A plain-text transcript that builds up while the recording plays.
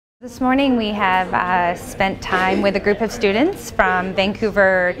This morning we have spent time with a group of students from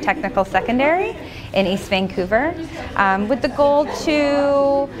Vancouver Technical Secondary in East Vancouver with the goal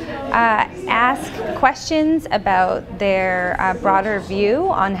to ask questions about their broader view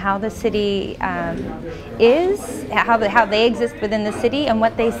on how the city is, how they exist within the city and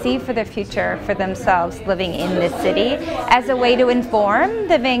what they see for the future for themselves living in this city as a way to inform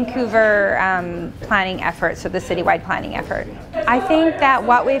the Vancouver planning effort, so the citywide planning effort. I think that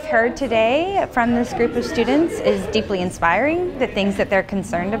what we've heard today from this group of students is deeply inspiring, the things that they're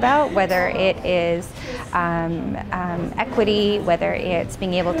concerned about, whether it is equity, whether it's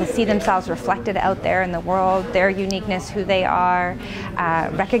being able to see themselves reflected out there in the world, their uniqueness, who they are,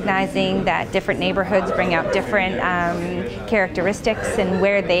 recognizing that different neighborhoods bring out different characteristics and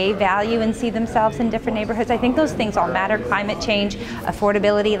where they value and see themselves in different neighborhoods. I think those things all matter. Climate change,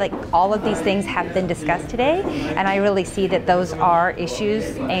 affordability, like all of these things have been discussed today, and I really see that those are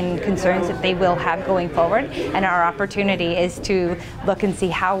issues and concerns that they will have going forward, and our opportunity is to look and see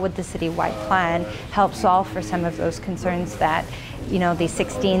how would the citywide plan help solve for some of those concerns that these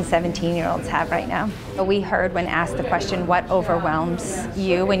 16, 17-year-olds have right now. We heard when asked the question, what overwhelms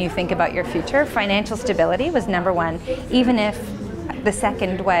you when you think about your future? Financial stability was number one, even if the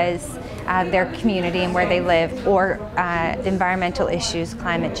second was their community and where they live, or environmental issues,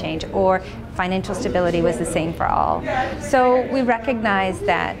 climate change, or financial stability was the same for all. So we recognize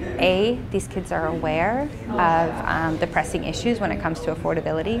that these kids are aware of the pressing issues when it comes to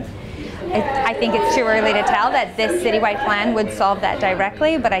affordability. I think it's too early to tell that this citywide plan would solve that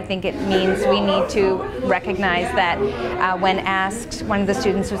directly, but I think it means we need to recognize that when asked, one of the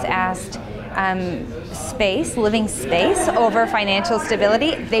students was asked, living space over financial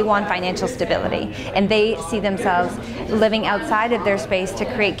stability, they want financial stability, and they see themselves living outside of their space to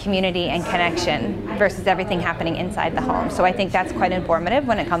create community and connection versus everything happening inside the home. So I think that's quite informative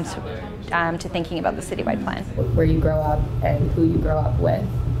when it comes to thinking about the citywide plan. Where you grow up and who you grow up with,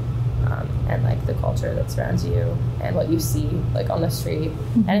 and like the culture that surrounds you and what you see like on the street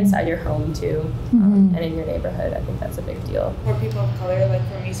and inside your home too, and in your neighborhood. I think that's a big deal. For people of color, like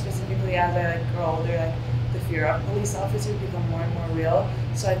for me specifically, as I grow older, like the fear of police officers become more and more real.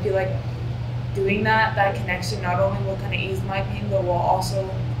 So I feel like doing that connection not only will kind of ease my pain, but will also,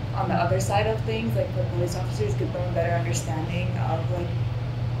 on the other side of things, like for police officers, give them a better understanding of like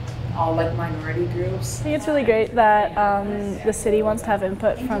all like minority groups. I think it's really great that the city wants to have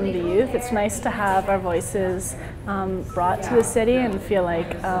input from the youth. It's nice to have our voices brought to the city and feel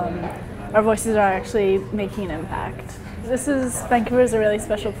like our voices are actually making an impact. Vancouver is a really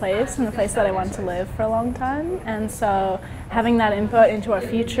special place and a place that I want to live for a long time, and so having that input into our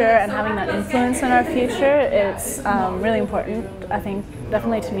future and having that influence in our future, it's really important, I think,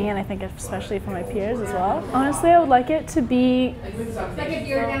 definitely to me, and I think especially for my peers as well. Honestly, I would like it to be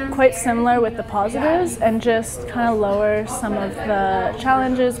quite similar with the positives and just kind of lower some of the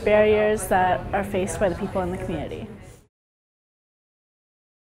challenges, barriers that are faced by the people in the community.